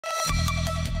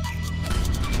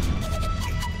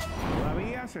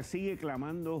se sigue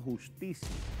clamando justicia.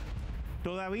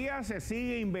 Todavía se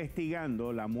sigue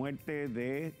investigando la muerte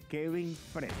de Kevin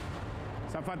Fred.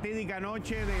 Esa fatídica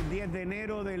noche del 10 de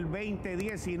enero del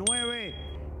 2019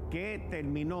 que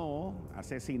terminó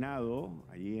asesinado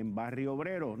allí en Barrio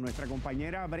Obrero. Nuestra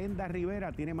compañera Brenda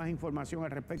Rivera tiene más información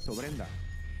al respecto. Brenda.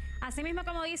 Así mismo,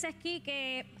 como dices,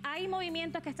 que hay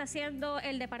movimientos que está haciendo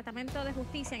el Departamento de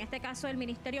Justicia, en este caso el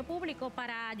Ministerio Público,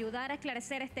 para ayudar a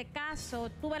esclarecer este caso.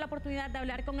 Tuve la oportunidad de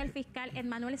hablar con el fiscal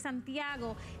Emmanuel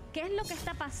Santiago. ¿Qué es lo que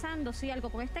está pasando? Si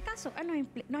algo con este caso, él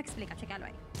nos explica. Chécalo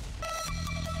ahí.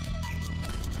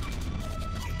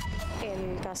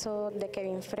 El caso de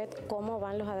Kevin Fred, ¿cómo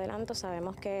van los adelantos?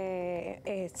 Sabemos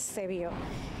que se vio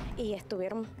y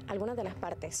estuvieron algunas de las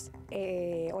partes,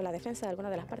 o la defensa de algunas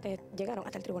de las partes llegaron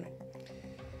hasta el tribunal.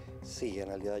 Sí,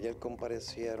 en el día de ayer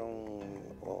comparecieron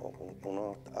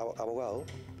unos abogados.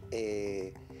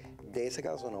 De ese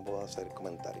caso no puedo hacer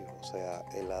comentarios. O sea,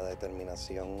 la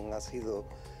determinación ha sido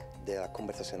de las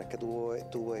conversaciones que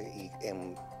tuve y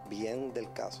en bien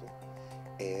del caso,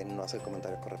 no hacer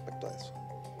comentarios con respecto a eso.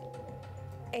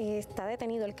 ¿Está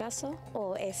detenido el caso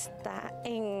o está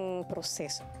en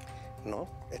proceso? No,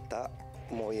 está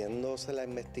moviéndose la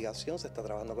investigación, se está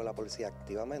trabajando con la policía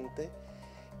activamente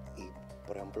y,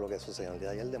 por ejemplo, lo que sucedió el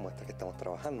día de ayer demuestra que estamos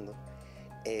trabajando,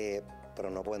 pero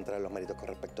no puedo entrar en los méritos con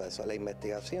respecto a eso. La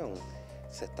investigación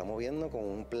se está moviendo con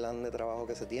un plan de trabajo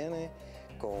que se tiene,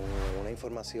 con una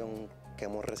información que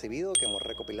hemos recibido, que hemos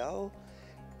recopilado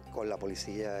con la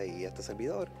policía y este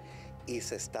servidor, y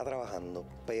se está trabajando,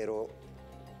 pero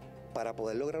para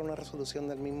poder lograr una resolución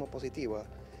del mismo positiva,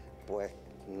 pues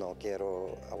no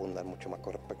quiero abundar mucho más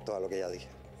con respecto a lo que ya dije.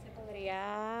 ¿Se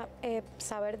podría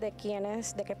saber de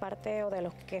quiénes, de qué parte o de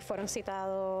los que fueron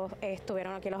citados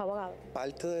estuvieron aquí los abogados?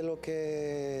 Parte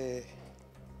de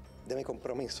mi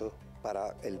compromiso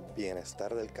para el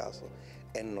bienestar del caso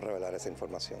es no revelar esa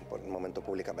información por el momento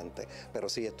públicamente. Pero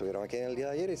sí, estuvieron aquí en el día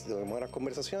de ayer y tuvimos unas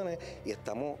conversaciones y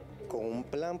estamos con un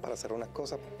plan para hacer unas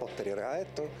cosas posteriores a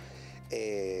esto.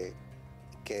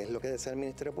 Que es lo que desea el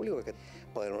Ministerio Público, que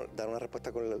poder dar una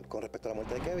respuesta con respecto a la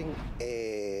muerte de Kevin.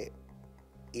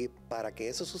 Y para que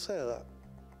eso suceda,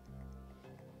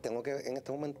 tengo que en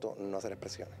este momento no hacer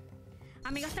expresiones.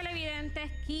 Amigos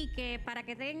televidentes, Quique, para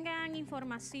que tengan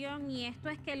información, y esto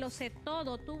es que lo sé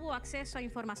todo, tuvo acceso a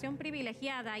información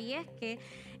privilegiada, y es que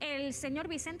el señor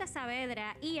Vicente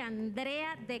Saavedra y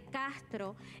Andrea de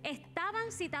Castro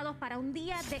estaban citados para un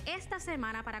día de esta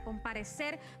semana para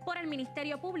comparecer por el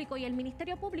Ministerio Público, y el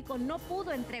Ministerio Público no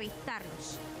pudo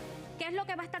entrevistarlos. ¿Qué es lo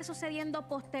que va a estar sucediendo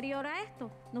posterior a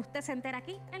esto? Usted se entera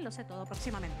aquí en Lo Sé Todo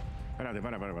próximamente. Espérate,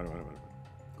 para.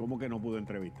 ¿Cómo que no pudo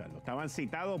entrevistarlos? ¿Estaban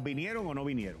citados? ¿Vinieron o no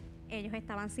vinieron? Ellos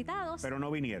estaban citados. Pero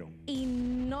no vinieron. Y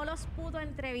no los pudo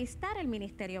entrevistar el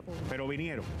Ministerio Público. Pero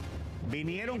vinieron.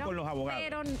 Vinieron con los abogados.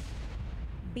 Pero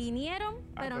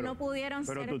no pudieron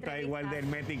ser entrevistados. Pero tú estás igual de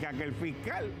hermética que el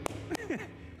fiscal.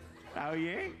 Está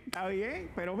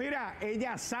bien. Pero mira,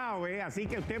 ella sabe, así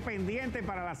que usted pendiente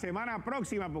para la semana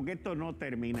próxima, porque esto no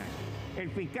termina. El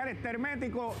fiscal está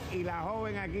hermético y la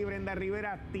joven aquí, Brenda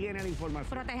Rivera, tiene la información.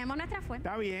 Protegemos nuestra fuente.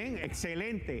 Está bien,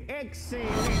 excelente.